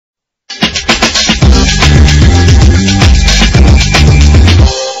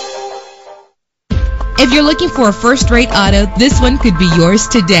If you're looking for a first-rate auto, this one could be yours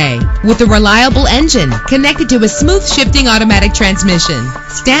today. With a reliable engine connected to a smooth shifting automatic transmission.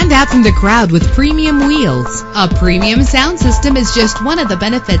 Stand out from the crowd with premium wheels. A premium sound system is just one of the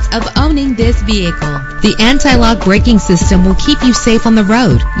benefits of owning this vehicle. The anti-lock braking system will keep you safe on the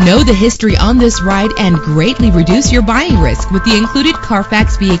road. Know the history on this ride and greatly reduce your buying risk with the included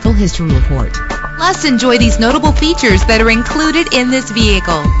Carfax Vehicle History Report. Plus, enjoy these notable features that are included in this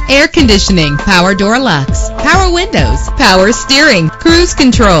vehicle: air conditioning, power door locks, power windows, power steering, cruise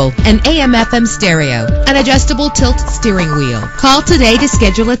control, an AM/FM stereo, an adjustable tilt steering wheel. Call today to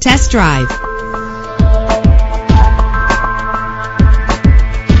schedule a test drive.